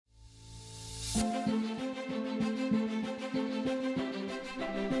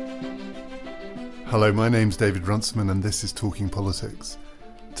Hello, my name's David Runciman and this is Talking Politics.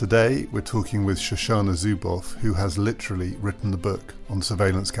 Today we're talking with Shoshana Zuboff, who has literally written the book on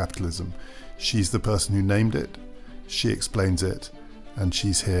surveillance capitalism. She's the person who named it, she explains it, and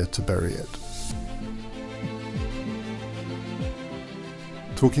she's here to bury it.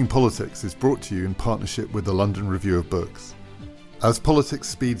 Talking Politics is brought to you in partnership with the London Review of Books. As politics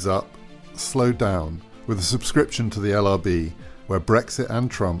speeds up, slow down with a subscription to the LRB, where Brexit and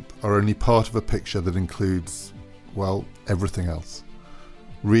Trump are only part of a picture that includes, well, everything else.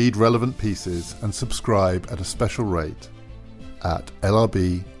 Read relevant pieces and subscribe at a special rate at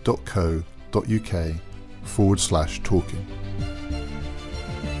lrb.co.uk/talking.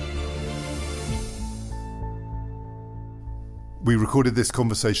 We recorded this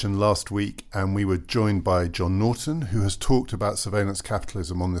conversation last week and we were joined by John Norton, who has talked about surveillance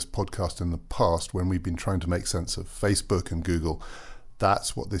capitalism on this podcast in the past when we've been trying to make sense of Facebook and Google.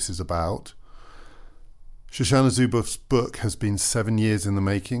 That's what this is about. Shoshana Zuboff's book has been 7 years in the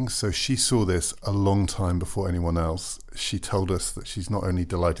making, so she saw this a long time before anyone else. She told us that she's not only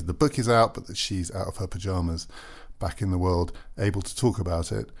delighted the book is out, but that she's out of her pajamas, back in the world, able to talk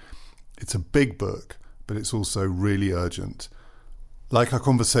about it. It's a big book, but it's also really urgent. Like our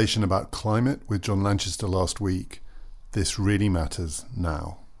conversation about climate with John Lanchester last week, this really matters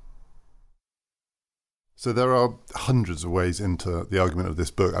now. So there are hundreds of ways into the argument of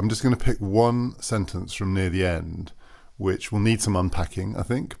this book. I'm just going to pick one sentence from near the end, which will need some unpacking, I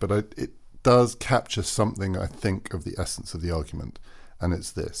think, but it does capture something, I think, of the essence of the argument, and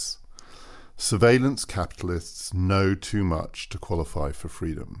it's this. Surveillance capitalists know too much to qualify for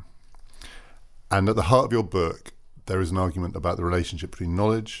freedom. And at the heart of your book, there is an argument about the relationship between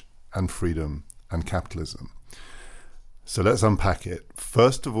knowledge and freedom and capitalism. So let's unpack it.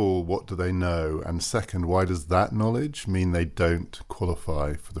 First of all, what do they know? And second, why does that knowledge mean they don't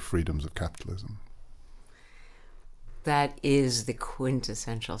qualify for the freedoms of capitalism? That is the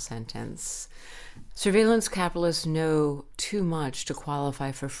quintessential sentence. Surveillance capitalists know too much to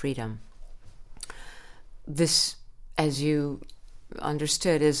qualify for freedom. This, as you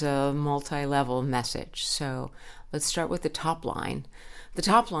understood, is a multi-level message. So let's start with the top line. The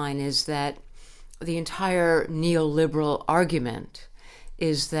top line is that the entire neoliberal argument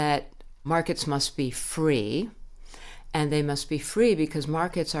is that markets must be free, and they must be free because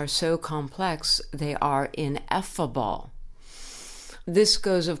markets are so complex, they are ineffable. This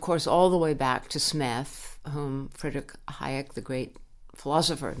goes, of course, all the way back to Smith, whom Friedrich Hayek, the great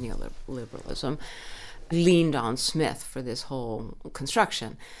philosopher of neoliberalism, leaned on Smith for this whole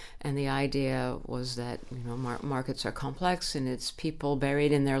construction. And the idea was that, markets are complex and it's people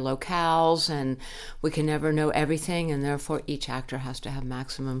buried in their locales and we can never know everything, and therefore each actor has to have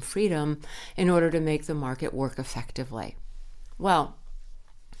maximum freedom in order to make the market work effectively. Well,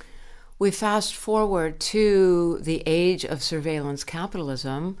 we fast forward to the age of surveillance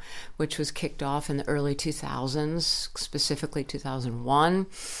capitalism, which was kicked off in the early 2000s, specifically 2001.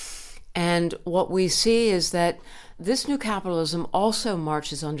 And what we see is that this new capitalism also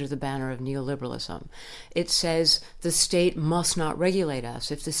marches under the banner of neoliberalism. It says the state must not regulate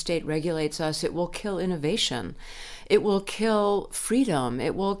us. If the state regulates us, it will kill innovation. It will kill freedom.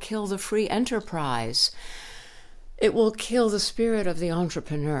 It will kill the free enterprise. It will kill the spirit of the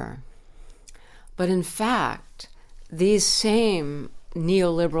entrepreneur. But in fact, these same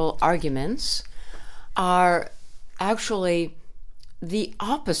neoliberal arguments are actually the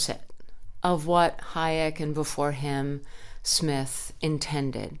opposite of what Hayek and before him Smith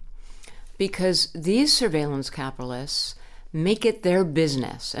intended. Because these surveillance capitalists make it their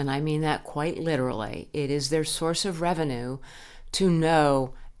business, and I mean that quite literally. It is their source of revenue to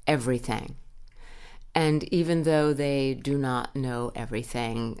know everything. And even though they do not know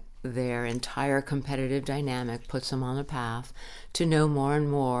everything, their entire competitive dynamic puts them on a path to know more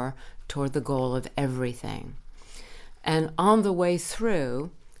and more toward the goal of everything. And on the way through,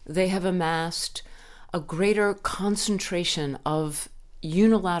 they have amassed a greater concentration of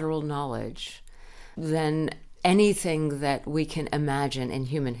unilateral knowledge than anything that we can imagine in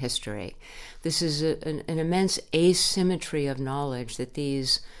human history. This is an immense asymmetry of knowledge that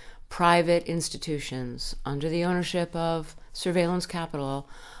these private institutions under the ownership of surveillance capital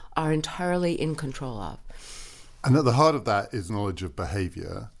are entirely in control of. And at the heart of that is knowledge of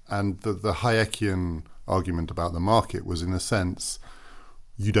behavior. And the Hayekian argument about the market was, in a sense,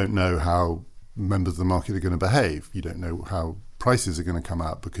 you don't know how members of the market are going to behave. You don't know how prices are going to come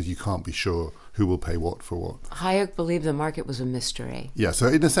out because you can't be sure who will pay what for what. Hayek believed the market was a mystery. Yeah, so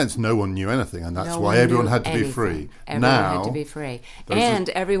in a sense, no one knew anything, and that's why everyone had to be free. Everyone had to be free. And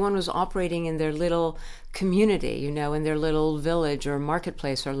everyone was operating in their little community, in their little village or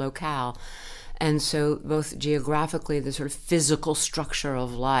marketplace or locale. And so both geographically, the sort of physical structure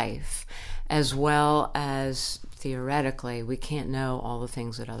of life, as well as theoretically, we can't know all the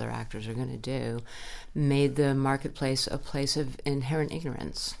things that other actors are going to do, made the marketplace a place of inherent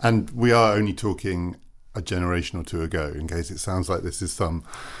ignorance. And we are only talking a generation or two ago, in case it sounds like this is some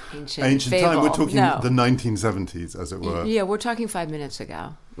ancient time. We're talking the 1970s, as it were. Yeah, we're talking 5 minutes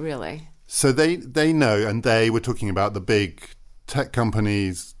ago, really. So they know, and they were talking about the big tech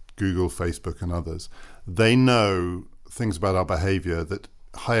companies, Google, Facebook, and others. They know things about our behavior that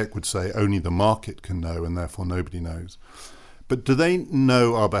Hayek would say only the market can know, and therefore nobody knows. But do they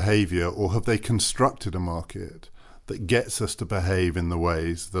know our behavior, or have they constructed a market that gets us to behave in the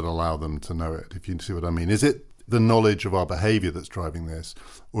ways that allow them to know it, if you see what I mean? Is it the knowledge of our behavior that's driving this,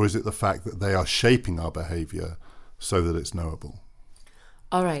 or is it the fact that they are shaping our behavior so that it's knowable?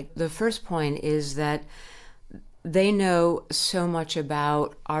 All right. The first point is that they know so much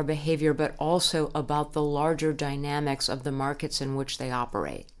about our behavior, but also about the larger dynamics of the markets in which they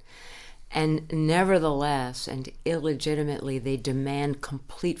operate. And nevertheless, and illegitimately, they demand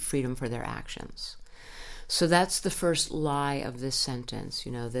complete freedom for their actions. So that's the first lie of this sentence,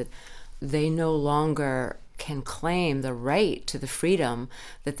 that they no longer can claim the right to the freedom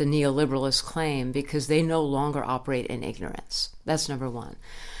that the neoliberalists claim because they no longer operate in ignorance. That's number one.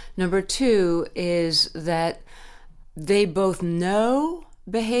 Number two is that they both know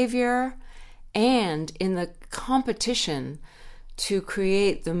behavior, and in the competition to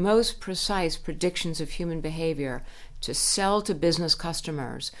create the most precise predictions of human behavior, to sell to business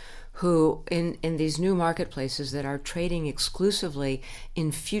customers who, in these new marketplaces that are trading exclusively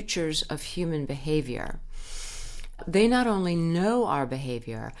in futures of human behavior, they not only know our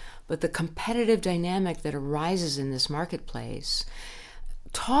behavior, but the competitive dynamic that arises in this marketplace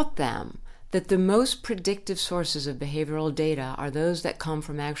taught them that the most predictive sources of behavioral data are those that come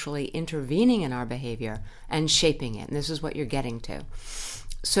from actually intervening in our behavior and shaping it. And this is what you're getting to.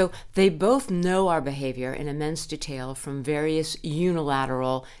 So they both know our behavior in immense detail from various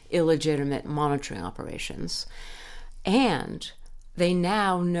unilateral, illegitimate monitoring operations. And they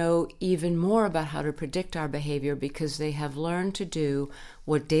now know even more about how to predict our behavior because they have learned to do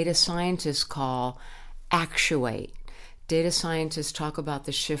what data scientists call actuate. Data scientists talk about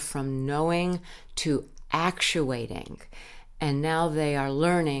the shift from knowing to actuating. And now they are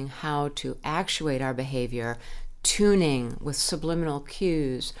learning how to actuate our behavior, tuning with subliminal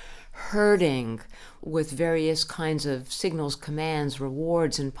cues, herding with various kinds of signals, commands,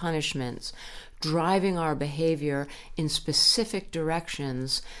 rewards, and punishments, driving our behavior in specific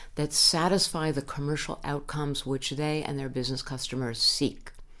directions that satisfy the commercial outcomes which they and their business customers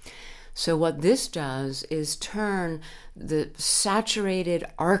seek. So what this does is turn the saturated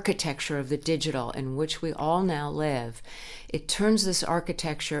architecture of the digital in which we all now live, it turns this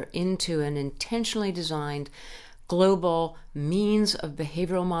architecture into an intentionally designed global means of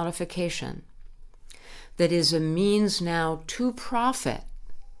behavioral modification that is a means now to profit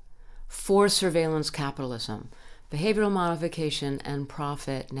for surveillance capitalism. Behavioral modification and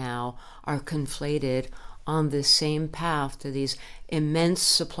profit now are conflated on this same path to these immense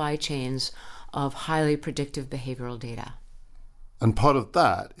supply chains of highly predictive behavioral data. And part of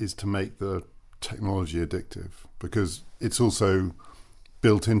that is to make the technology addictive, because it's also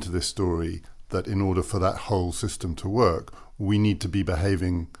built into this story that in order for that whole system to work, we need to be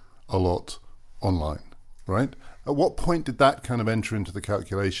behaving a lot online, right? At what point did that kind of enter into the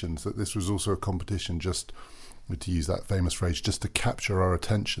calculations, that this was also a competition, just to use that famous phrase, just to capture our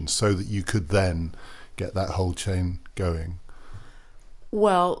attention so that you could then get that whole chain going?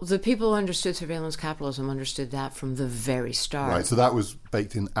 Well, the people who understood surveillance capitalism understood that from the very start. Right, so that was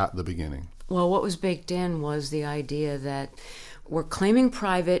baked in at the beginning. Well, what was baked in was the idea that we're claiming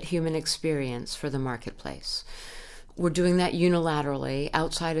private human experience for the marketplace. We're doing that unilaterally,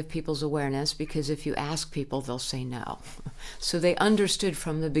 outside of people's awareness, because if you ask people, they'll say no. So they understood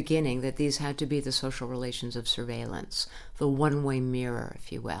from the beginning that these had to be the social relations of surveillance, the one-way mirror,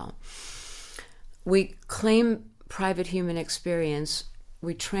 if you will. We claim private human experience,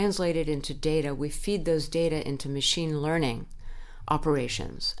 we translate it into data, we feed those data into machine learning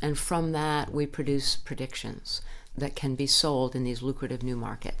operations, and from that we produce predictions that can be sold in these lucrative new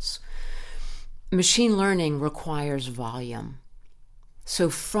markets. Machine learning requires volume. So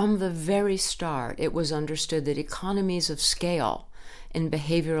from the very start, it was understood that economies of scale in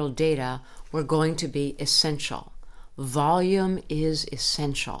behavioral data were going to be essential. Volume is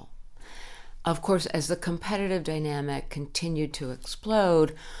essential. Of course, as the competitive dynamic continued to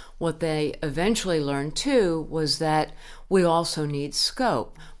explode, What they eventually learned too was that we also need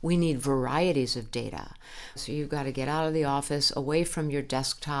scope. We need varieties of data. So you've got to get out of the office, away from your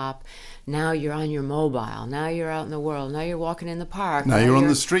desktop. Now you're on your mobile. Now you're out in the world. Now you're walking in the park. Now you're on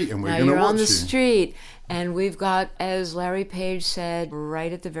the street and we're going to watch you. Now you're on the street. And we've got, as Larry Page said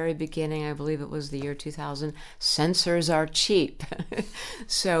right at the very beginning, I believe it was the year 2000, sensors are cheap.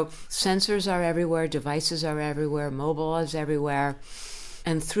 So sensors are everywhere, devices are everywhere, mobile is everywhere.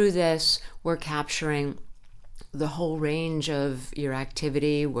 And through this, we're capturing the whole range of your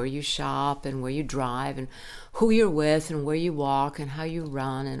activity, where you shop and where you drive and who you're with and where you walk and how you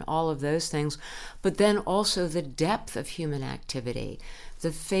run and all of those things. But then also the depth of human activity,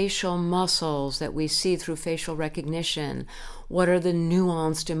 the facial muscles that we see through facial recognition. What are the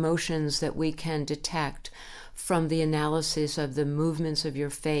nuanced emotions that we can detect from the analysis of the movements of your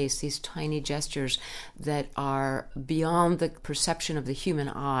face, these tiny gestures that are beyond the perception of the human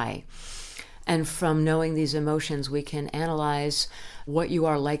eye? And from knowing these emotions, we can analyze what you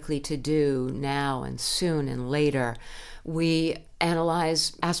are likely to do now and soon and later. We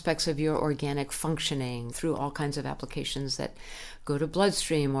analyze aspects of your organic functioning through all kinds of applications that go to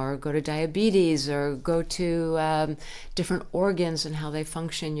bloodstream or go to diabetes or go to different organs and how they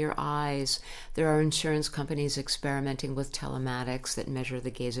function, your eyes. There are insurance companies experimenting with telematics that measure the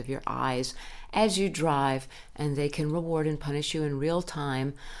gaze of your eyes as you drive, and they can reward and punish you in real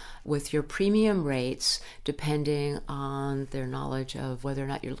time with your premium rates, depending on their knowledge of whether or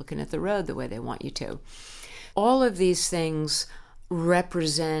not you're looking at the road the way they want you to. All of these things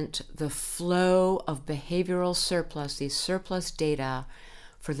represent the flow of behavioral surplus, these surplus data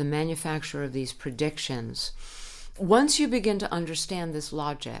for the manufacture of these predictions. Once you begin to understand this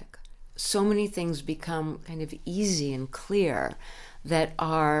logic, so many things become kind of easy and clear that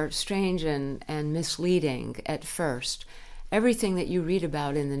are strange and misleading at first. Everything that you read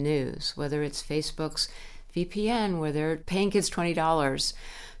about in the news, whether it's Facebook's VPN, where they're paying kids $20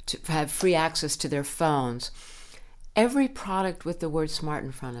 to have free access to their phones, every product with the word smart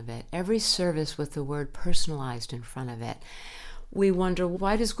in front of it, every service with the word personalized in front of it. We wonder,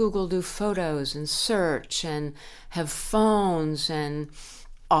 why does Google do photos and search and have phones and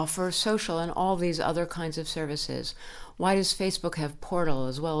offer social and all these other kinds of services? Why does Facebook have Portal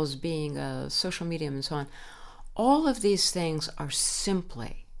as well as being a social medium and so on? All of these things are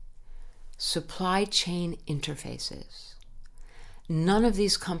simply supply chain interfaces. None of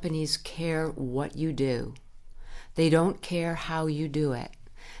these companies care what you do. They don't care how you do it.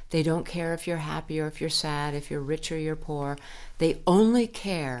 They don't care if you're happy or if you're sad, if you're rich or you're poor. They only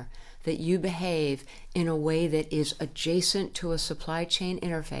care that you behave in a way that is adjacent to a supply chain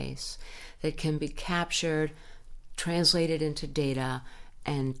interface that can be captured, translated into data,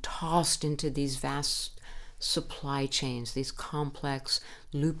 and tossed into these vast supply chains, these complex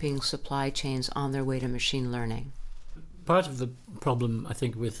looping supply chains on their way to machine learning. Part of the problem, I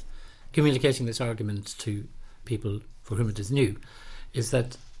think, with communicating this argument to people for whom it is new is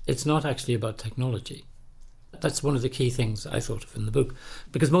that it's not actually about technology. That's one of the key things I thought of in the book,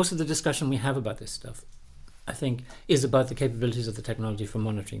 because most of the discussion we have about this stuff, I think, is about the capabilities of the technology for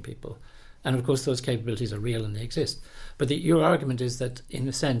monitoring people. And of course, those capabilities are real and they exist. But your argument is that, in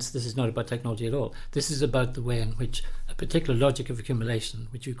a sense, this is not about technology at all. This is about the way in which a particular logic of accumulation,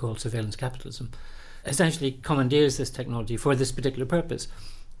 which you call surveillance capitalism, essentially commandeers this technology for this particular purpose.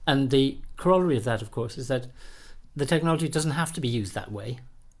 And the corollary of that, of course, is that the technology doesn't have to be used that way.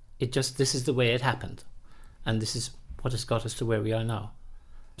 This is the way it happened. And this is what has got us to where we are now.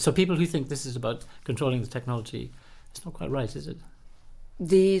 So people who think this is about controlling the technology, it's not quite right, is it?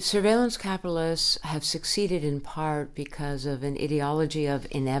 The surveillance capitalists have succeeded in part because of an ideology of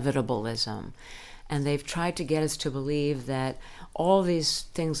inevitablism. And they've tried to get us to believe that all these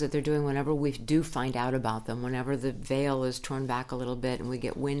things that they're doing, whenever we do find out about them, whenever the veil is torn back a little bit and we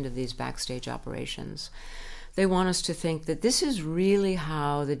get wind of these backstage operations, they want us to think that this is really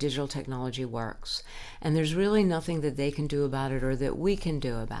how the digital technology works. And there's really nothing that they can do about it or that we can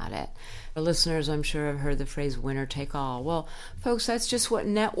do about it. Our listeners, I'm sure, have heard the phrase winner take all. Well, folks, that's just what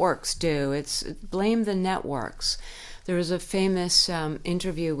networks do. It's blame the networks. There was a famous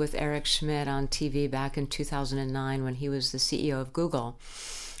interview with Eric Schmidt on TV back in 2009 when he was the CEO of Google.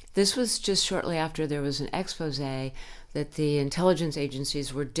 This was just shortly after there was an expose that the intelligence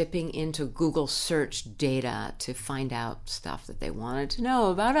agencies were dipping into Google search data to find out stuff that they wanted to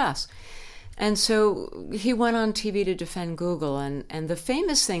know about us. And so he went on TV to defend Google. And the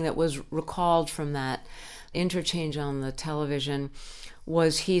famous thing that was recalled from that interchange on the television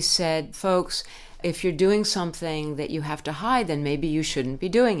was he said, folks, if you're doing something that you have to hide, then maybe you shouldn't be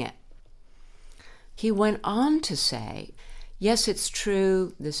doing it. He went on to say, yes, it's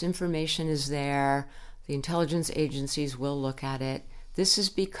true, this information is there, the intelligence agencies will look at it. This is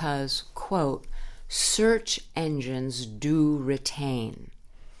because, quote, search engines do retain.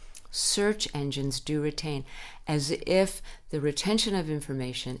 Search engines do retain, as if the retention of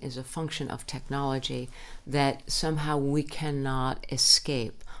information is a function of technology that somehow we cannot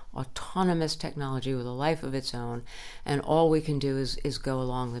escape. Autonomous technology with a life of its own, and all we can do is go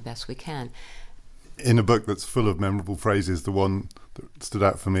along the best we can. In a book that's full of memorable phrases, the one that stood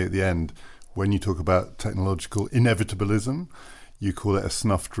out for me at the end, when you talk about technological inevitabilism, you call it a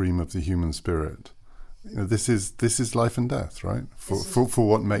snuff dream of the human spirit. You know, this is life and death, right? For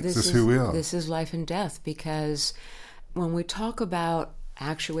what makes us who we are. This is life and death, because when we talk about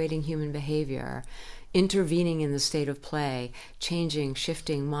actuating human behavior, intervening in the state of play, changing,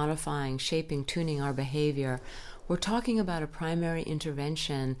 shifting, modifying, shaping, tuning our behavior, we're talking about a primary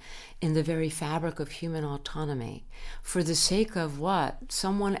intervention in the very fabric of human autonomy. For the sake of what?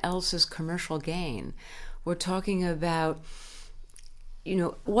 Someone else's commercial gain. We're talking about,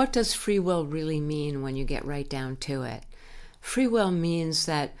 what does free will really mean when you get right down to it? Free will means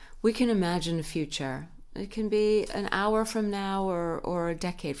that we can imagine a future. It can be an hour from now or a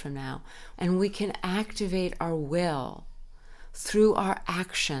decade from now, and we can activate our will through our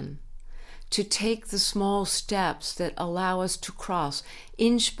action to take the small steps that allow us to cross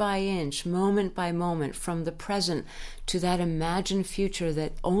inch by inch, moment by moment, from the present to that imagined future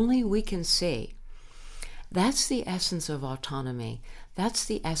that only we can see. That's the essence of autonomy. That's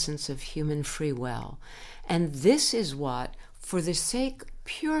the essence of human free will. And this is what, for the sake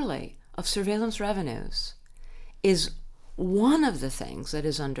purely of surveillance revenues, is one of the things that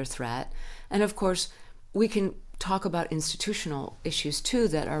is under threat. And of course, we can talk about institutional issues too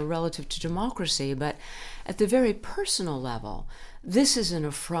that are relative to democracy, but at the very personal level, this is an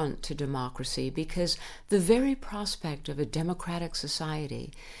affront to democracy, because the very prospect of a democratic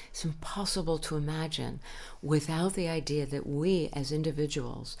society is impossible to imagine without the idea that we as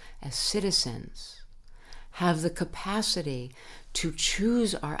individuals, as citizens, have the capacity to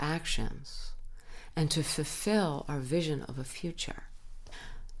choose our actions and to fulfill our vision of a future.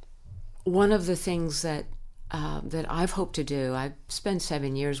 One of the things that I've hoped to do, I've spent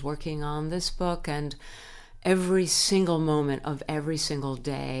 7 years working on this book, and every single moment of every single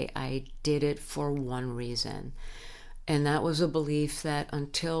day, I did it for one reason. And that was a belief that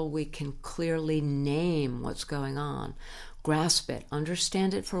until we can clearly name what's going on, grasp it,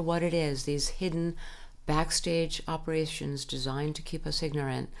 understand it for what it is, these hidden backstage operations designed to keep us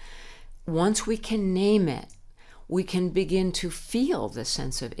ignorant, once we can name it, we can begin to feel the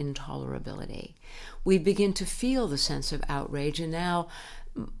sense of intolerability. We begin to feel the sense of outrage, and now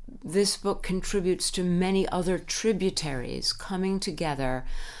this book contributes to many other tributaries coming together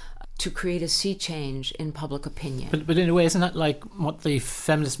to create a sea change in public opinion. But in a way, isn't that like what the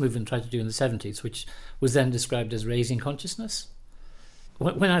feminist movement tried to do in the 70s, which was then described as raising consciousness?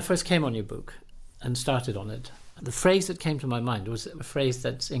 When I first came on your book and started on it, the phrase that came to my mind was a phrase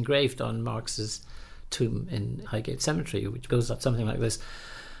that's engraved on Marx's tomb in Highgate Cemetery, which goes up something like this: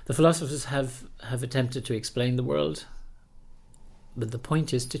 the philosophers have attempted to explain the world, but the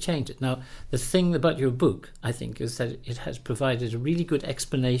point is to change it. Now, the thing about your book, I think, is that it has provided a really good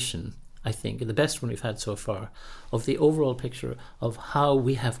explanation, I think, the best one we've had so far, of the overall picture of how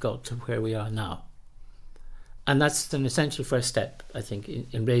we have got to where we are now. And that's an essential first step, I think,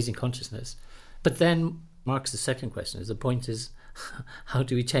 in raising consciousness. But then Marx's second question is, the point is, how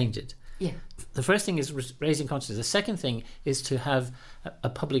do we change it? Yeah. The first thing is raising consciousness. The second thing is to have a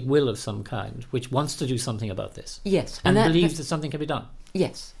public will of some kind which wants to do something about this. Yes. And believes that something can be done.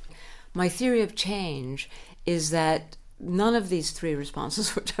 Yes. My theory of change is that none of these three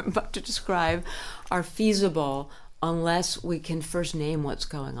responses, which I'm about to describe, are feasible unless we can first name what's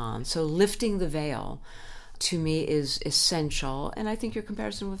going on. So lifting the veil, to me, is essential. And I think your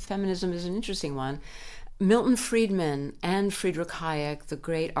comparison with feminism is an interesting one. Milton Friedman and Friedrich Hayek, the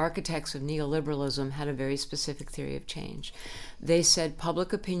great architects of neoliberalism, had a very specific theory of change. They said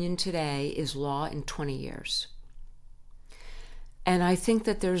public opinion today is law in 20 years. And I think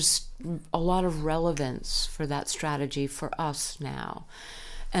that there's a lot of relevance for that strategy for us now.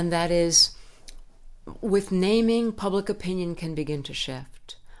 And that is, with naming, public opinion can begin to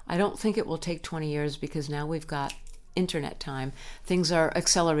shift. I don't think it will take 20 years, because now we've got internet time. Things are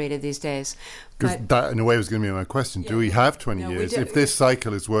accelerated these days. Because that, in a way, was going to be my question. Yeah. Do we have 20 years? If this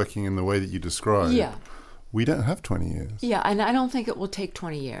cycle is working in the way that you describe, we don't have 20 years. Yeah, and I don't think it will take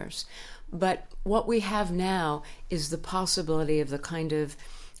 20 years. But what we have now is the possibility of the kind of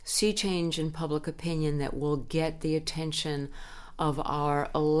sea change in public opinion that will get the attention of our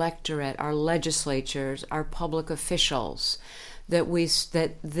electorate, our legislatures, our public officials,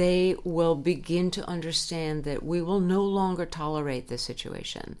 that they will begin to understand that we will no longer tolerate this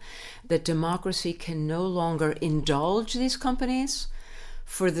situation, that democracy can no longer indulge these companies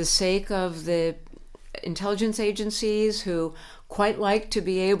for the sake of the intelligence agencies who quite like to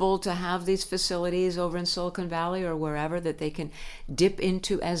be able to have these facilities over in Silicon Valley or wherever that they can dip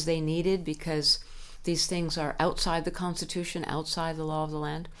into as they needed because these things are outside the Constitution, outside the law of the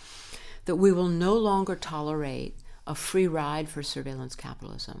land, that we will no longer tolerate a free ride for surveillance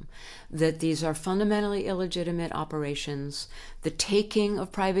capitalism, that these are fundamentally illegitimate operations. The taking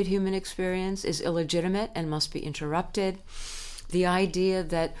of private human experience is illegitimate and must be interrupted. The idea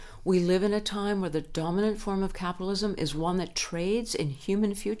that we live in a time where the dominant form of capitalism is one that trades in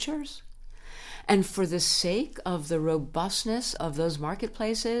human futures, and for the sake of the robustness of those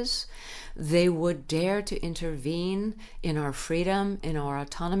marketplaces, they would dare to intervene in our freedom, in our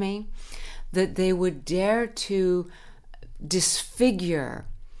autonomy, that they would dare to disfigure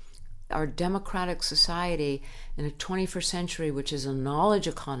our democratic society in a 21st century, which is a knowledge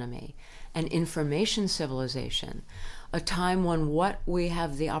economy, an information civilization, a time when what we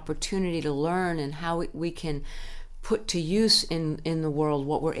have the opportunity to learn and how we can put to use in the world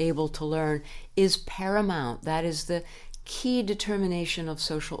what we're able to learn is paramount. That is the key determination of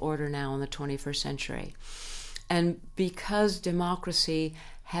social order now in the 21st century. And because democracy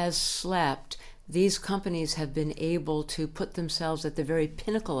has slept, these companies have been able to put themselves at the very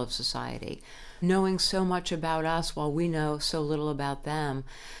pinnacle of society, knowing so much about us while we know so little about them,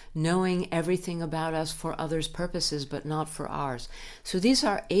 knowing everything about us for others' purposes but not for ours. So these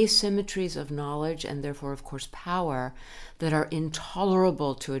are asymmetries of knowledge and therefore, of course, power that are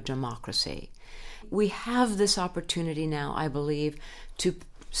intolerable to a democracy. We have this opportunity now, I believe, to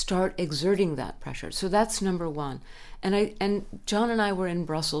start exerting that pressure. So that's number one. And John and I were in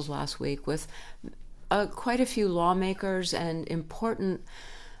Brussels last week with quite a few lawmakers and important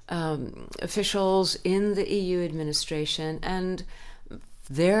officials in the EU administration, and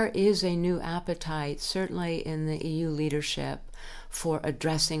there is a new appetite, certainly in the EU leadership, for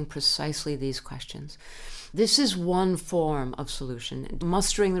addressing precisely these questions. This is one form of solution.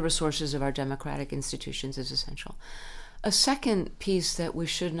 Mustering the resources of our democratic institutions is essential. A second piece that we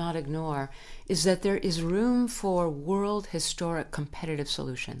should not ignore is that there is room for world historic competitive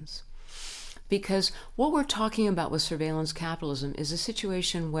solutions. Because what we're talking about with surveillance capitalism is a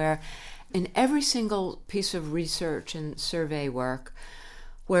situation where in every single piece of research and survey work,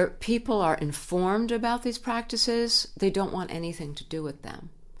 where people are informed about these practices, they don't want anything to do with them.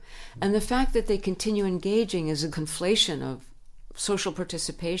 And the fact that they continue engaging is a conflation of social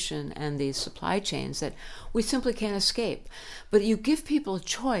participation and these supply chains that we simply can't escape. But you give people a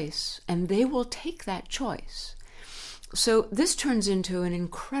choice, and they will take that choice. So this turns into an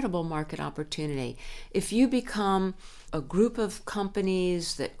incredible market opportunity. If you become a group of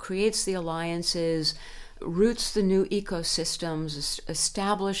companies that creates the alliances, roots the new ecosystems,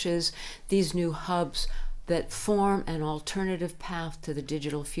 establishes these new hubs that form an alternative path to the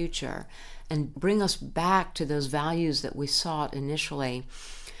digital future and bring us back to those values that we sought initially,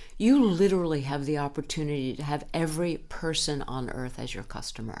 you literally have the opportunity to have every person on earth as your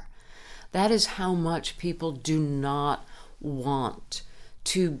customer. That is how much people do not want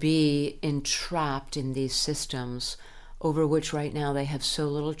to be entrapped in these systems over which right now they have so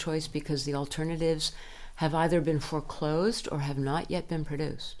little choice because the alternatives have either been foreclosed or have not yet been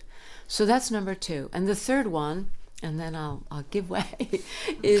produced. So that's number two. And the third one, and then I'll give way,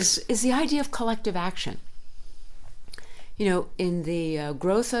 is the idea of collective action. You know, in the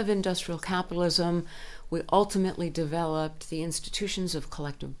growth of industrial capitalism, we ultimately developed the institutions of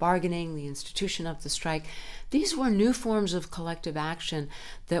collective bargaining, the institution of the strike. These were new forms of collective action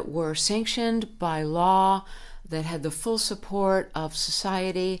that were sanctioned by law, that had the full support of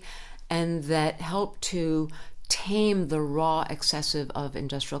society, and that helped to tame the raw excessive of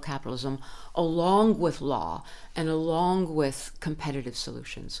industrial capitalism along with law and along with competitive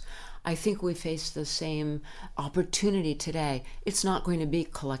solutions. I think we face the same opportunity today. It's not going to be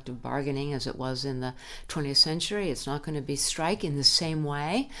collective bargaining as it was in the 20th century. It's not going to be strike in the same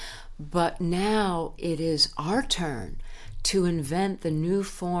way. But now it is our turn to invent the new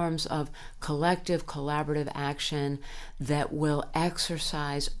forms of collective, collaborative action that will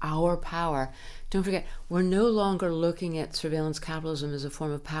exercise our power. Don't forget, we're no longer looking at surveillance capitalism as a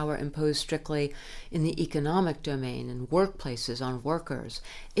form of power imposed strictly in the economic domain, in workplaces, on workers.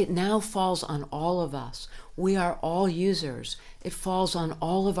 It now falls on all of us. We are all users. It falls on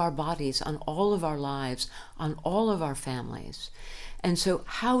all of our bodies, on all of our lives, on all of our families. And so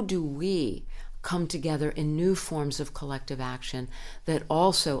how do we come together in new forms of collective action that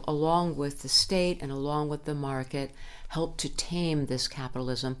also, along with the state and along with the market, help to tame this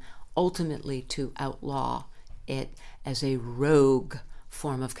capitalism, ultimately to outlaw it as a rogue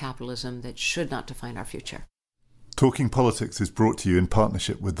form of capitalism that should not define our future. Talking Politics is brought to you in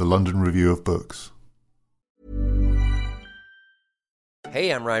partnership with the London Review of Books.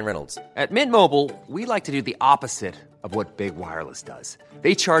 Hey, I'm Ryan Reynolds. At Mint Mobile, we like to do the opposite of what Big Wireless does.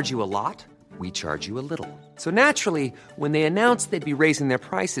 They charge you a lot, we charge you a little. So naturally, when they announced they'd be raising their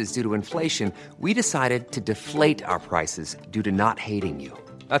prices due to inflation, we decided to deflate our prices due to not hating you.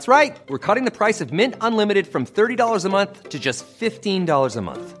 That's right. We're cutting the price of Mint Unlimited from $30 a month to just $15 a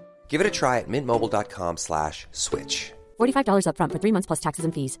month. Give it a try at mintmobile.com/switch. $45 up front for 3 months plus taxes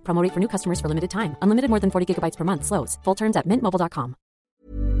and fees. Promo rate for new customers for limited time. Unlimited more than 40 gigabytes per month. Slows full terms at mintmobile.com.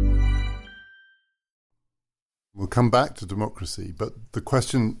 We'll come back to democracy, but the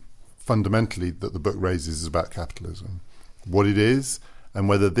question fundamentally that the book raises is about capitalism, what it is, and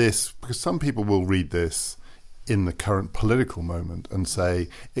whether this, because some people will read this in the current political moment and say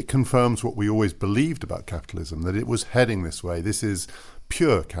it confirms what we always believed about capitalism, that it was heading this way. This is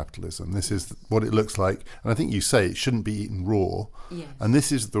pure capitalism. This is what it looks like. And I think you say it shouldn't be eaten raw. Yes. And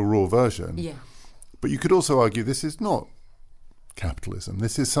this is the raw version. Yeah. But you could also argue this is not capitalism.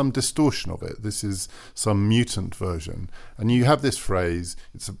 This is some distortion of it. This is some mutant version. And you have this phrase,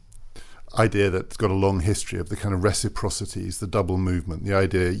 it's an idea that's got a long history of the kind of reciprocities, the double movement, the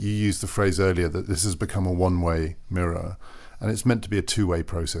idea, you used the phrase earlier that this has become a one-way mirror. And it's meant to be a two-way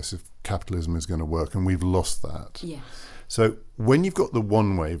process if capitalism is going to work, and we've lost that. Yes. So when you've got the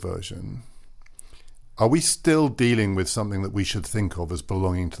one-way version, are we still dealing with something that we should think of as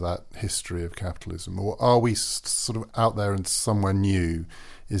belonging to that history of capitalism? Or are we sort of out there and somewhere new?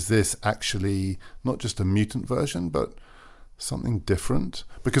 Is this actually not just a mutant version, but something different?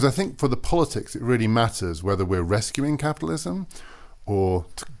 Because I think for the politics, it really matters whether we're rescuing capitalism or,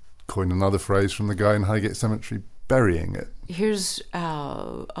 to coin another phrase from the guy in Highgate Cemetery, burying it. Here's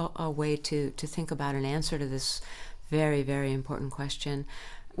a way to think about an answer to this very, very important question.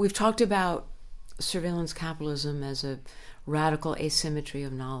 We've talked about surveillance capitalism as a radical asymmetry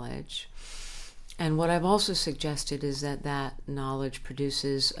of knowledge. And what I've also suggested is that that knowledge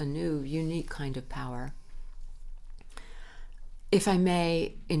produces a new, unique kind of power. If I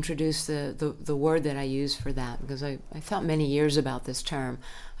may introduce the word that I use for that, because I thought many years about this term,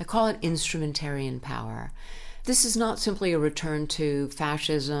 I call it instrumentarian power. This is not simply a return to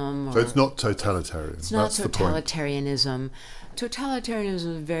fascism. So it's not totalitarian. It's not That's totalitarianism. Totalitarianism is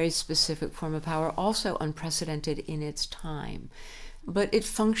a very specific form of power, also unprecedented in its time. But it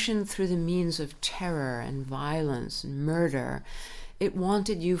functioned through the means of terror and violence and murder. It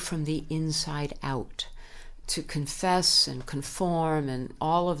wanted you from the inside out to confess and conform and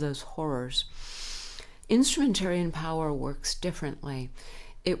all of those horrors. Instrumentarian power works differently.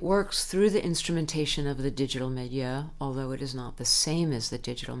 It works through the instrumentation of the digital milieu, although it is not the same as the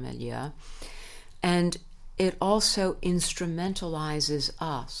digital milieu. And it also instrumentalizes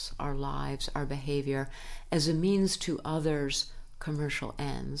us, our lives, our behavior, as a means to others' commercial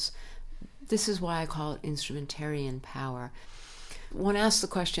ends. This is why I call it instrumentarian power. One asks the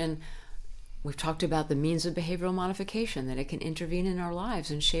question, we've talked about the means of behavioral modification, that it can intervene in our lives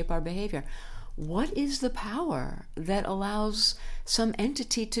and shape our behavior. What is the power that allows some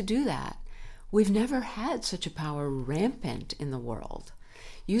entity to do that? We've never had such a power rampant in the world,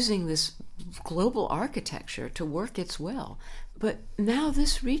 using this global architecture to work its will. But now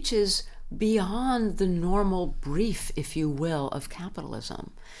this reaches beyond the normal brief, if you will, of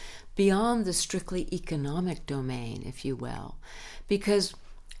capitalism, beyond the strictly economic domain, if you will. Because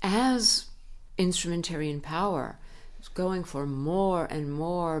as instrumentarian power is going for more and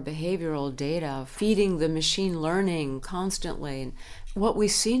more behavioral data, feeding the machine learning constantly, and what we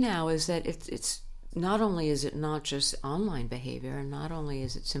see now is that it's not only is it not just online behavior, and not only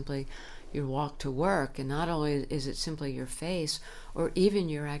is it simply your walk to work, and not only is it simply your face or even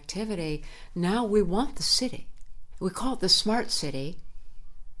your activity, now we want the city. We call it the smart city.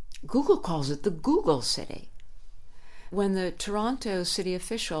 Google calls it the Google city. When the Toronto city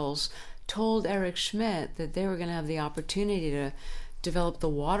officials told Eric Schmidt that they were going to have the opportunity to develop the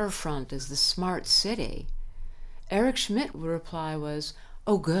waterfront as the smart city, Eric Schmidt's reply was,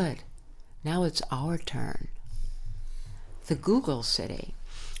 "Oh, good. Now it's our turn." The Google city.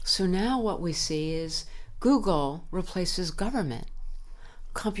 So now what we see is Google replaces government.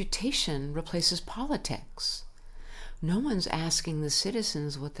 Computation replaces politics. No one's asking the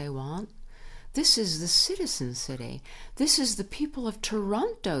citizens what they want. This is the citizen city. This is the people of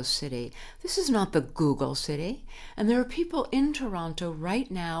Toronto City. This is not the Google City. And there are people in Toronto right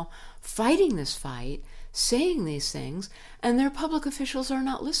now fighting this fight, saying these things, and their public officials are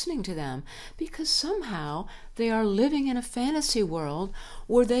not listening to them because somehow they are living in a fantasy world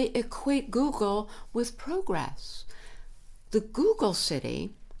where they equate Google with progress. The Google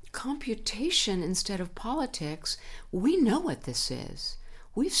City, computation instead of politics, we know what this is.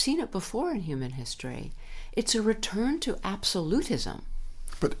 We've seen it before in human history. It's a return to absolutism.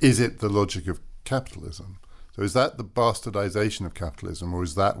 But is it the logic of capitalism? So is that the bastardization of capitalism, or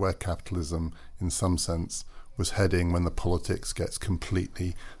is that where capitalism, in some sense, was heading when the politics gets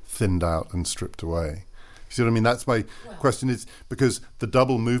completely thinned out and stripped away? You see what I mean? That's my question, is because the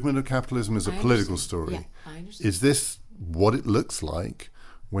double movement of capitalism is a political story. Yeah, I understand. Is this what it looks like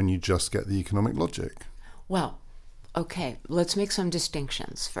when you just get the economic logic? Well, okay, let's make some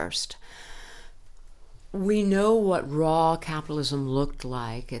distinctions first. We know what raw capitalism looked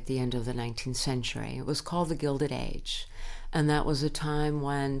like at the end of the 19th century. It was called the Gilded Age. And that was a time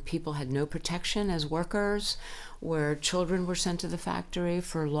when people had no protection as workers, where children were sent to the factory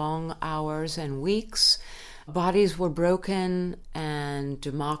for long hours and weeks. Bodies were broken, and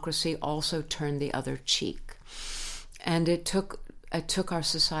democracy also turned the other cheek. And it took our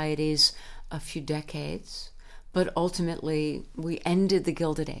societies a few decades, but ultimately we ended the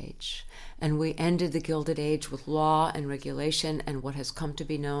Gilded Age. And we ended the Gilded Age with law and regulation and what has come to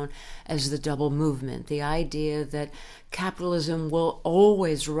be known as the double movement, the idea that capitalism will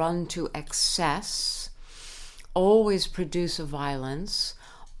always run to excess, always produce a violence,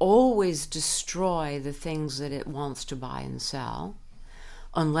 always destroy the things that it wants to buy and sell,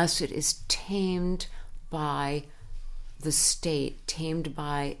 unless it is tamed by the state, tamed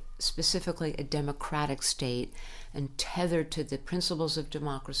by specifically a democratic state, and tethered to the principles of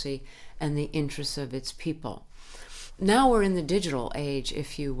democracy and the interests of its people. Now we're in the digital age,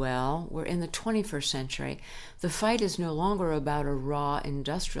 if you will. We're in the 21st century. The fight is no longer about a raw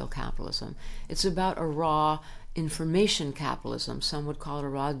industrial capitalism. It's about a raw information capitalism. Some would call it a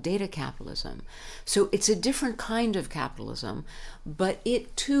raw data capitalism. So it's a different kind of capitalism, but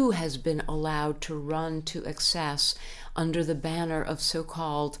it too has been allowed to run to excess under the banner of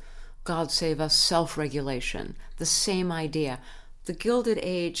so-called, God save us, self-regulation. The same idea. The Gilded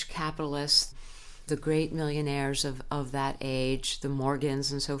Age capitalists, the great millionaires of that age, the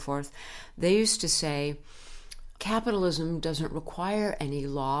Morgans and so forth, they used to say, capitalism doesn't require any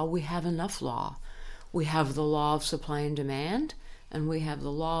law. We have enough law. We have the law of supply and demand, and we have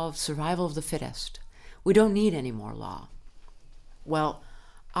the law of survival of the fittest. We don't need any more law. Well,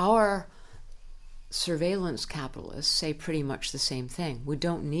 our surveillance capitalists say pretty much the same thing. We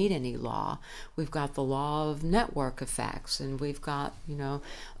don't need any law. We've got the law of network effects, and we've got,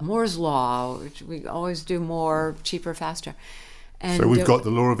 Moore's law, which we always do more, cheaper, faster. And so we've got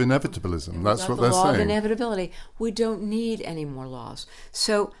the law of inevitabilism. That's what they're saying. The law of inevitability. We don't need any more laws.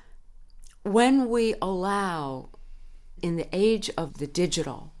 So when we allow, in the age of the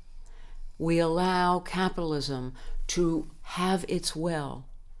digital, we allow capitalism to have its will,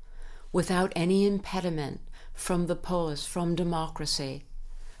 without any impediment from the polis, from democracy,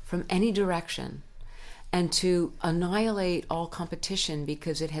 from any direction, and to annihilate all competition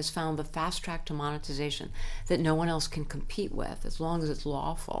because it has found the fast track to monetization that no one else can compete with as long as it's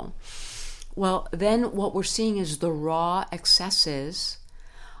lawful. Well, then what we're seeing is the raw excesses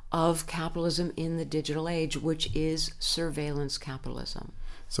of capitalism in the digital age, which is surveillance capitalism.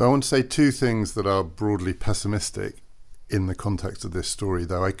 So I want to say two things that are broadly pessimistic in the context of this story,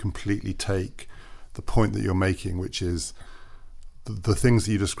 though I completely take the point that you're making, which is the things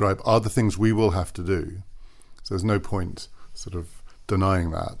that you describe are the things we will have to do. So there's no point sort of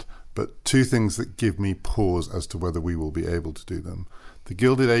denying that. But two things that give me pause as to whether we will be able to do them. The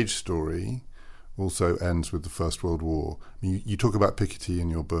Gilded Age story also ends with the First World War. I mean, you talk about Piketty in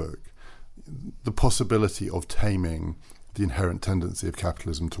your book, the possibility of taming the inherent tendency of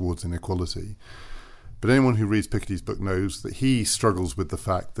capitalism towards inequality. But anyone who reads Piketty's book knows that he struggles with the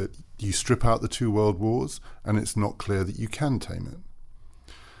fact that you strip out the two world wars and it's not clear that you can tame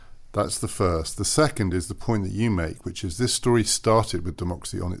it. That's the first. The second is the point that you make, which is this story started with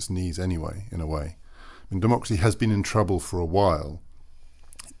democracy on its knees anyway, in a way. I mean, democracy has been in trouble for a while.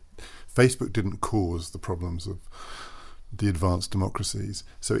 Facebook didn't cause the problems of the advanced democracies.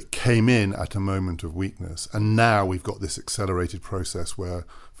 So it came in at a moment of weakness. And now we've got this accelerated process where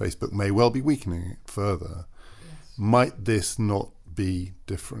Facebook may well be weakening it further. Yes. Might this not be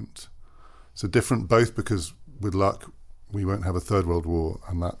different? So different both because, with luck, we won't have a third world war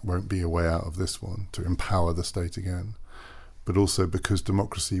and that won't be a way out of this one, to empower the state again. but also because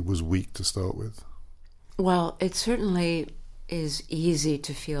democracy was weak to start with? Well, it certainly is easy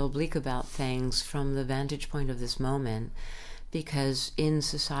to feel bleak about things from the vantage point of this moment, because in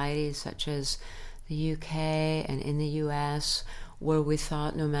societies such as the UK and in the US, where we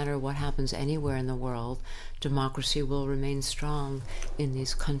thought no matter what happens anywhere in the world, democracy will remain strong in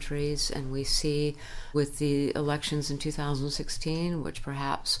these countries. And we see with the elections in 2016, which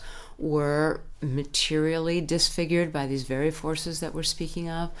perhaps were materially disfigured by these very forces that we're speaking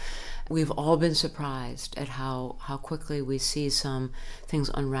of, we've all been surprised at how quickly we see some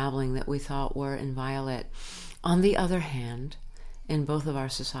things unraveling that we thought were inviolate. On the other hand, in both of our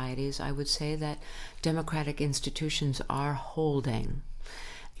societies, I would say that democratic institutions are holding,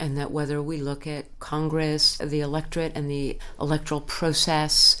 and that whether we look at Congress, the electorate, and the electoral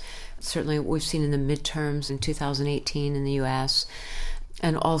process, certainly what we've seen in the midterms in 2018 in the US,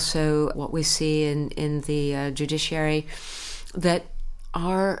 and also what we see in the judiciary, that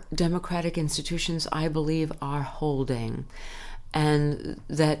our democratic institutions, I believe, are holding, and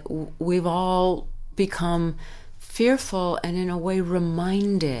that we've all become fearful and in a way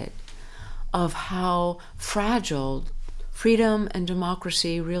reminded of how fragile freedom and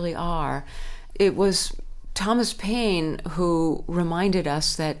democracy really are. It was Thomas Paine who reminded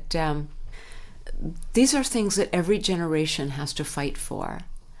us that these are things that every generation has to fight for.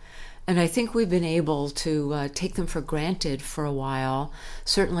 And I think we've been able to take them for granted for a while,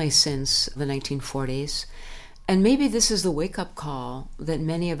 certainly since the 1940s. And maybe this is the wake-up call that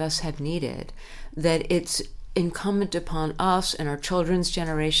many of us have needed, that it's incumbent upon us and our children's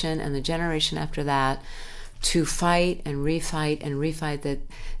generation and the generation after that to fight and refight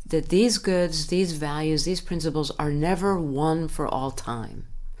that these goods, these values, these principles are never won for all time.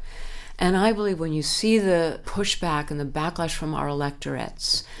 And I believe when you see the pushback and the backlash from our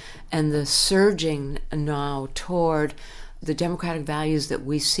electorates and the surging now toward the democratic values that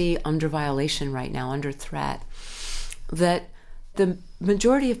we see under violation right now, under threat, that the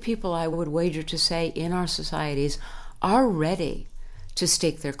majority of people, I would wager to say, in our societies are ready to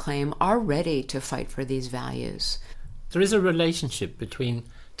stake their claim, are ready to fight for these values. There is a relationship between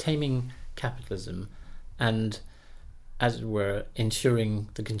taming capitalism and, as it were, ensuring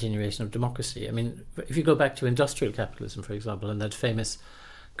the continuation of democracy. I mean, if you go back to industrial capitalism, for example, and that famous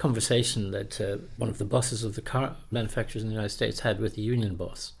conversation that one of the bosses of the car manufacturers in the United States had with the union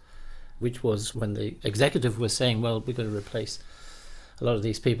boss, which was when the executive was saying, well, we're going to replace a lot of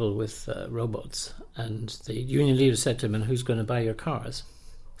these people with robots. And the union leader said to him, and who's going to buy your cars?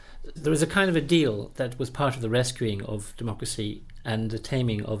 There was a kind of a deal that was part of the rescuing of democracy and the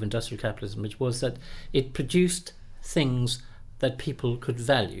taming of industrial capitalism, which was that it produced things that people could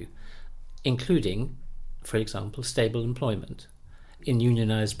value, including, for example, stable employment in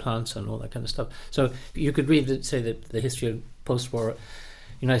unionized plants and all that kind of stuff. So you could read, say, that the history of post-war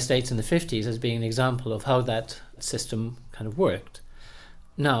United States in the 50s as being an example of how that system kind of worked.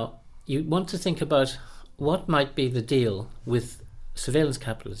 Now, you want to think about what might be the deal with surveillance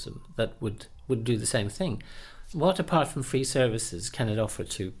capitalism that would do the same thing. What, apart from free services, can it offer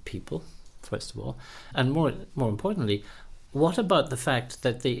to people, first of all? And more importantly, what about the fact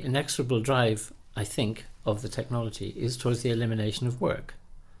that the inexorable drive, I think, of the technology is towards the elimination of work?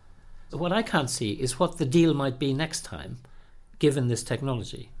 What I can't see is what the deal might be next time, given this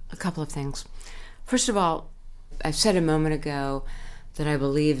technology. A couple of things. First of all, I said a moment ago that I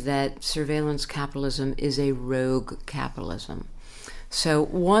believe that surveillance capitalism is a rogue capitalism. So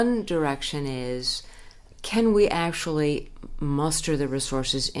one direction is, can we actually muster the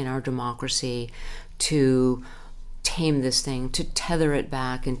resources in our democracy to tame this thing, to tether it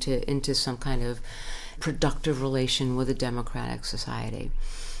back into some kind of productive relation with a democratic society?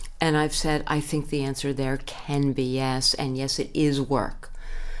 And I've said I think the answer there can be yes, and yes, it is work.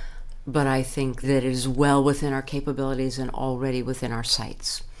 But I think that it is well within our capabilities and already within our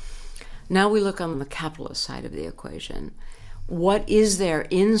sights. Now we look on the capitalist side of the equation. What is there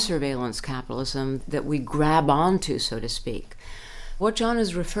in surveillance capitalism that we grab onto, so to speak? What John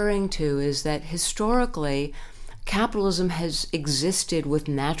is referring to is that historically, capitalism has existed with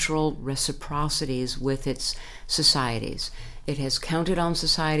natural reciprocities with its societies. It has counted on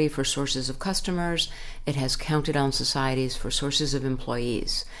society for sources of customers. It has counted on societies for sources of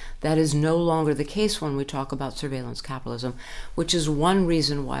employees. That is no longer the case when we talk about surveillance capitalism, which is one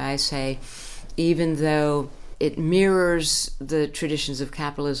reason why I say, even though it mirrors the traditions of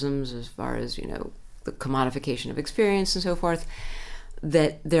capitalism as far as, the commodification of experience and so forth,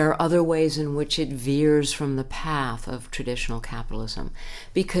 that there are other ways in which it veers from the path of traditional capitalism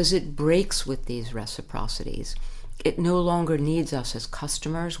because it breaks with these reciprocities. it no longer needs us as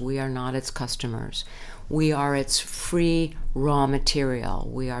customers. We are not its customers. We are its free raw material.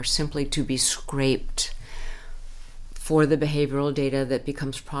 We are simply to be scraped for the behavioral data that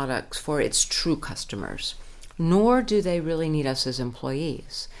becomes products for its true customers. Nor do they really need us as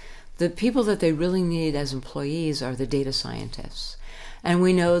employees. The people that they really need as employees are the data scientists. And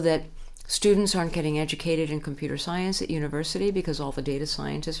we know that students aren't getting educated in computer science at university because all the data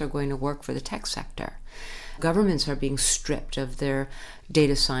scientists are going to work for the tech sector. Governments are being stripped of their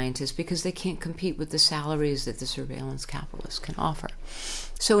data scientists because they can't compete with the salaries that the surveillance capitalists can offer.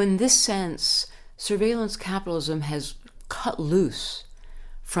 So in this sense, surveillance capitalism has cut loose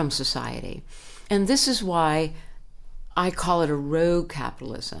from society. And this is why I call it a rogue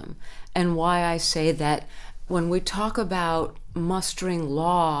capitalism, and why I say that when we talk about mustering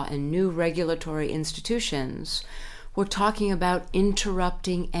law and new regulatory institutions, we're talking about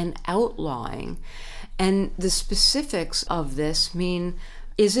interrupting and outlawing. And the specifics of this mean,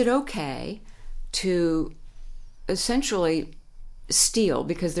 is it okay to essentially steal,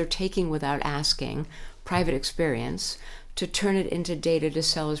 because they're taking without asking, private experience, to turn it into data to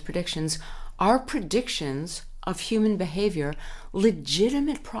sell as predictions? Are predictions of human behavior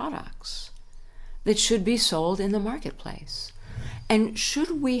legitimate products that should be sold in the marketplace? And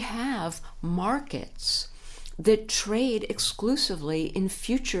should we have markets that trade exclusively in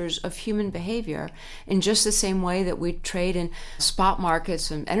futures of human behavior in just the same way that we trade in spot markets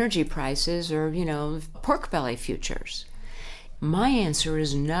and energy prices or, pork belly futures? My answer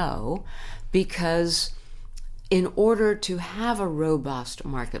is no, because in order to have a robust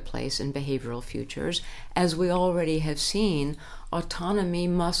marketplace in behavioral futures, as we already have seen, autonomy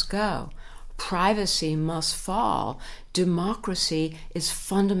must go. Privacy must fall. Democracy is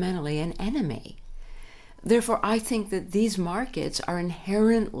fundamentally an enemy. Therefore, I think that these markets are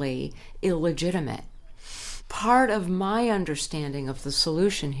inherently illegitimate. Part of my understanding of the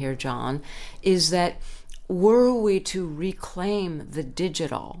solution here, John, is that were we to reclaim the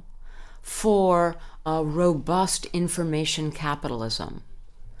digital for a robust information capitalism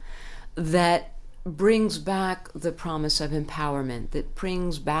that brings back the promise of empowerment, that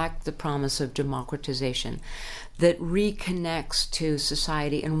brings back the promise of democratization, that reconnects to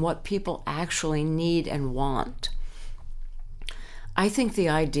society and what people actually need and want. I think the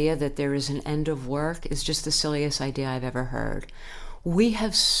idea that there is an end of work is just the silliest idea I've ever heard. We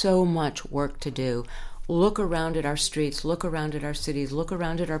have so much work to do. Look around at our streets, look around at our cities, look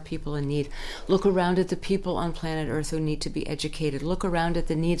around at our people in need, look around at the people on planet Earth who need to be educated, look around at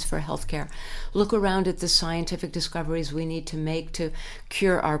the needs for healthcare, look around at the scientific discoveries we need to make to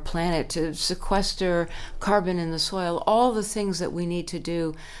cure our planet, to sequester carbon in the soil, all the things that we need to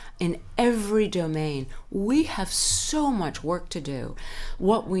do in every domain. We have so much work to do.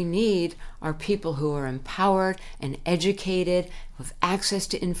 What we need are people who are empowered and educated, with access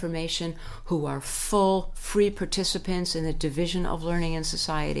to information, who are full, free participants in the division of learning in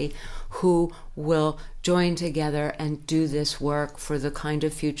society, who will join together and do this work for the kind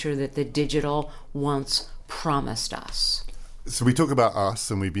of future that the digital once promised us. So we talk about us,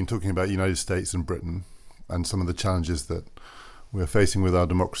 and we've been talking about United States and Britain and some of the challenges that we're facing with our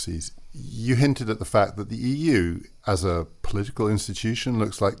democracies. You hinted at the fact that the EU as a political institution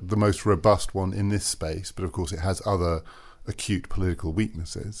looks like the most robust one in this space, but of course it has other acute political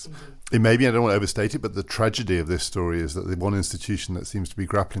weaknesses. Mm-hmm. It may be, I don't want to overstate it, but the tragedy of this story is that the one institution that seems to be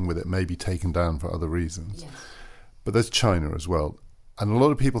grappling with it may be taken down for other reasons. Yes. But there's China as well. And a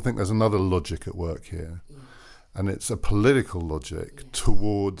lot of people think there's another logic at work here. Yes. And it's a political logic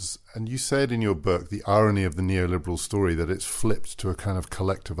towards, and you said in your book, the irony of the neoliberal story, that it's flipped to a kind of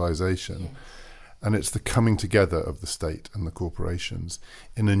collectivization. Yes. And it's the coming together of the state and the corporations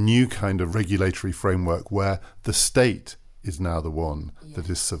in a new kind of regulatory framework where the state is now the one that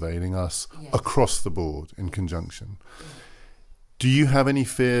is surveilling us across the board in conjunction. Yes. Do you have any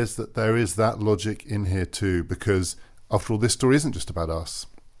fears that there is that logic in here too? Because after all, this story isn't just about us,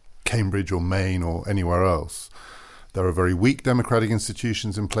 Cambridge or Maine or anywhere else. There are very weak democratic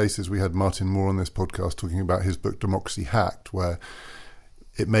institutions in places. We had Martin Moore on this podcast talking about his book Democracy Hacked, where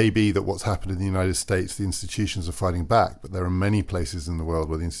it may be that what's happened in the United States, the institutions are fighting back, but there are many places in the world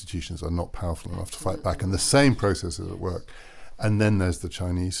where the institutions are not powerful enough to fight back, and the same process is at work. And then there's the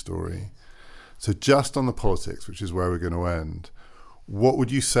Chinese story. So just on the politics, which is where we're going to end, what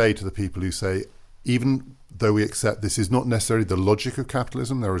would you say to the people who say, even though we accept this is not necessarily the logic of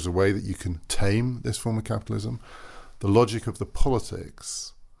capitalism, there is a way that you can tame this form of capitalism, the logic of the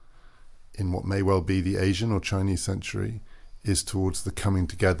politics in what may well be the Asian or Chinese century is towards the coming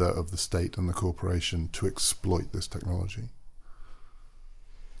together of the state and the corporation to exploit this technology?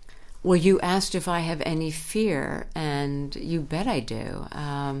 Well, you asked if I have any fear, and you bet I do.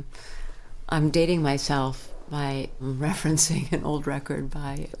 I'm dating myself by referencing an old record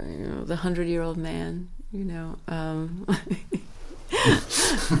by the 100-Year-Old Man.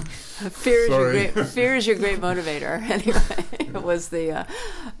 Fear is your great motivator. Anyway, it was the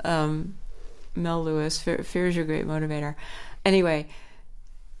Mel Lewis. Fear is your great motivator. Anyway.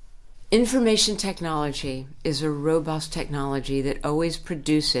 Information technology is a robust technology that always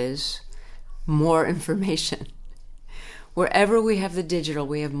produces more information. Wherever we have the digital,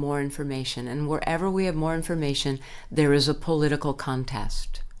 we have more information. And wherever we have more information, there is a political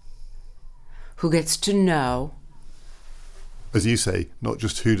contest. Who gets to know? As you say, not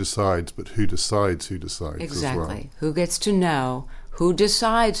just who decides, but who decides who decides. Exactly. As well. Who gets to know? Who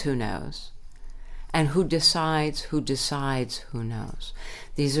decides who knows? And who decides who knows?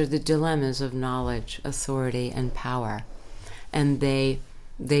 These are the dilemmas of knowledge, authority, and power. And they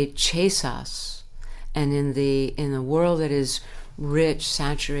chase us. And in the world that is rich,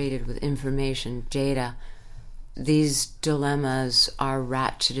 saturated with information, data, these dilemmas are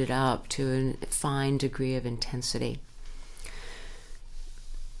ratcheted up to a fine degree of intensity.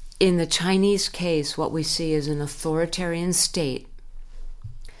 In the Chinese case, what we see is an authoritarian state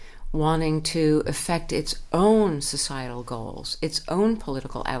wanting to affect its own societal goals, its own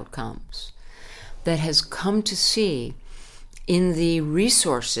political outcomes, that has come to see in the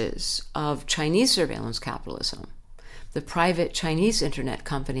resources of Chinese surveillance capitalism, the private Chinese internet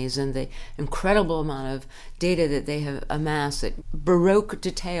companies and the incredible amount of data that they have amassed at Baroque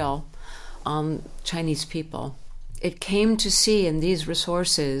detail on Chinese people. It came to see in these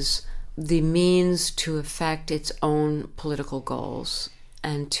resources the means to affect its own political goals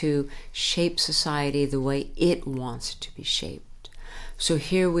and to shape society the way it wants it to be shaped. So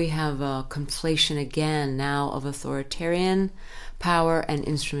here we have a conflation again now of authoritarian power and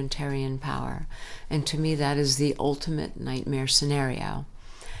instrumentarian power. And to me that is the ultimate nightmare scenario.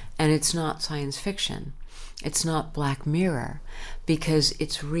 And it's not science fiction. It's not Black Mirror, because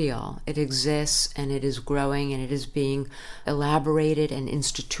it's real. It exists and it is growing and it is being elaborated and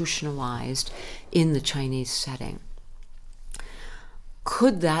institutionalized in the Chinese setting.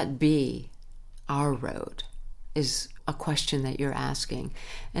 Could that be our road, is a question that you're asking.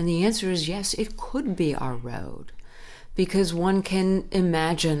 And the answer is yes, it could be our road. Because one can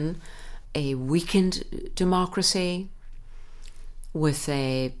imagine a weakened democracy with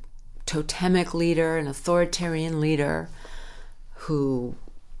a totemic leader, an authoritarian leader who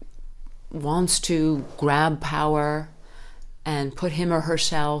wants to grab power and put him or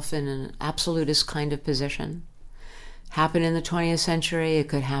herself in an absolutist kind of position. Happened in the 20th century, it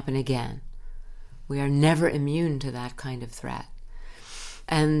could happen again. We are never immune to that kind of threat.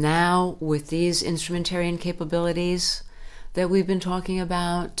 And now, with these instrumentarian capabilities that we've been talking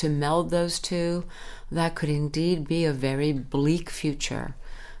about, to meld those two, that could indeed be a very bleak future,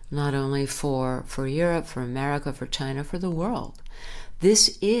 not only for Europe, for America, for China, for the world.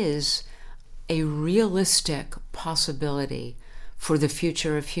 This is a realistic possibility for the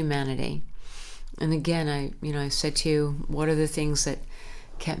future of humanity. And again, I said to you, what are the things that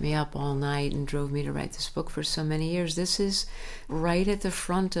kept me up all night and drove me to write this book for so many years? This is right at the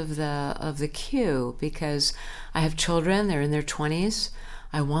front of the queue, because I have children, they're in their 20s.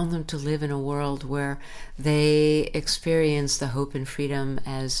 I want them to live in a world where they experience the hope and freedom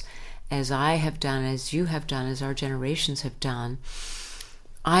as I have done, as you have done, as our generations have done.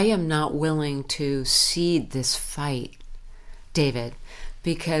 I am not willing to cede this fight, David,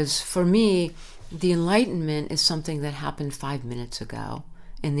 because for me, the Enlightenment is something that happened 5 minutes ago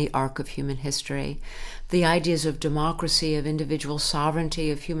in the arc of human history. The ideas of democracy, of individual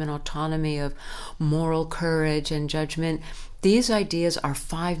sovereignty, of human autonomy, of moral courage and judgment, these ideas are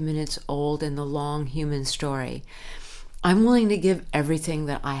 5 minutes old in the long human story. I'm willing to give everything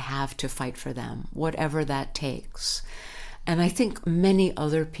that I have to fight for them, whatever that takes. And I think many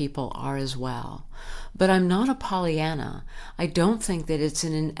other people are as well. But I'm not a Pollyanna. I don't think that it's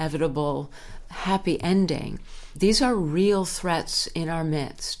an inevitable happy ending. These are real threats in our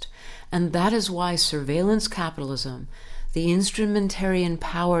midst. And that is why surveillance capitalism, the instrumentarian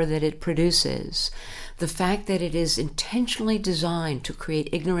power that it produces, the fact that it is intentionally designed to create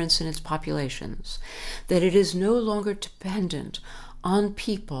ignorance in its populations, that it is no longer dependent on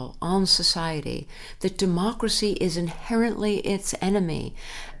people, on society, that democracy is inherently its enemy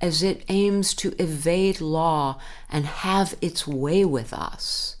as it aims to evade law and have its way with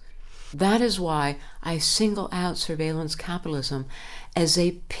us. That is why I single out surveillance capitalism as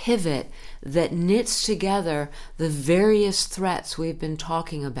a pivot that knits together the various threats we've been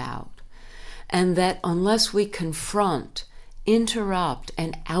talking about, and that unless we confront interrupt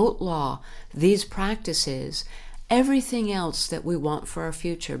and outlaw these practices, everything else that we want for our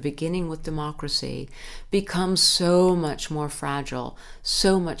future, beginning with democracy, becomes so much more fragile,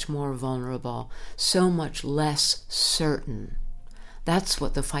 so much more vulnerable, so much less certain. That's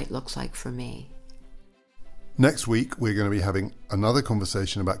what the fight looks like for me. Next week, we're going to be having another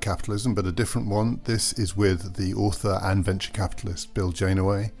conversation about capitalism, but a different one. This is with the author and venture capitalist Bill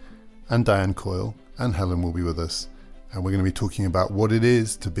Janaway, and Diane Coyle, and Helen will be with us. And we're going to be talking about what it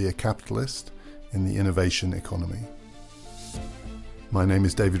is to be a capitalist in the innovation economy. My name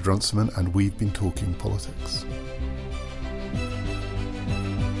is David Runciman, and we've been talking politics.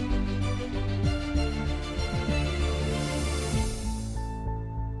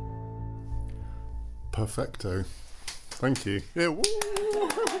 Perfecto. Thank you. Yeah. Woo.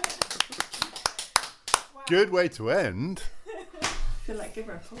 Good way to end. I feel like give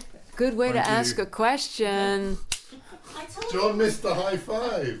her a pulpit. Good way Thank to you. ask a question. John missed the high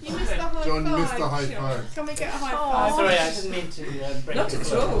five. You missed the high John five. missed the high five. Can we get a high Oh, five? sorry, I didn't mean to break Not your at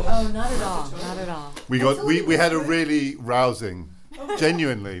flow. all. Oh, not at all. Not at all. We had a really rousing,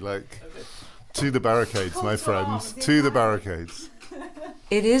 genuinely, like, to the barricades, my friends, to the barricades,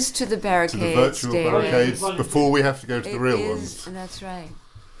 It is to the to barricades, the virtual David. barricades before we have to go to the It real is, ones. That's right.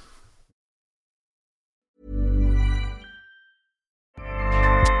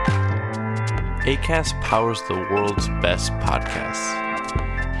 Acast powers the world's best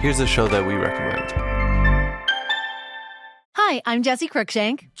podcasts. Here's a show that we recommend. Hi, I'm Jessie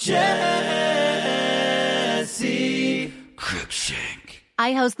Cruikshank. Jessie Cruikshank.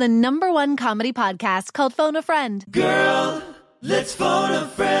 I host the #1 comedy podcast called Phone a Friend. Girl, let's phone a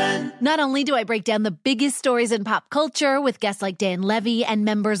friend. Not only do I break down the biggest stories in pop culture with guests like Dan Levy and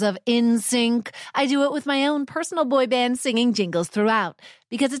members of NSYNC, I do it with my own personal boy band singing jingles throughout.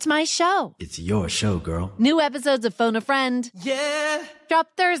 Because it's my show. It's your show, girl. New episodes of Phone a Friend Yeah. drop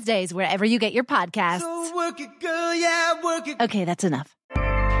Thursdays wherever you get your podcasts. So work it, girl. Yeah, work it. Okay, that's enough.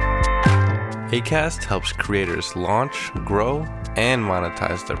 Acast helps creators launch, grow, and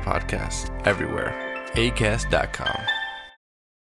monetize their podcasts everywhere. Acast.com.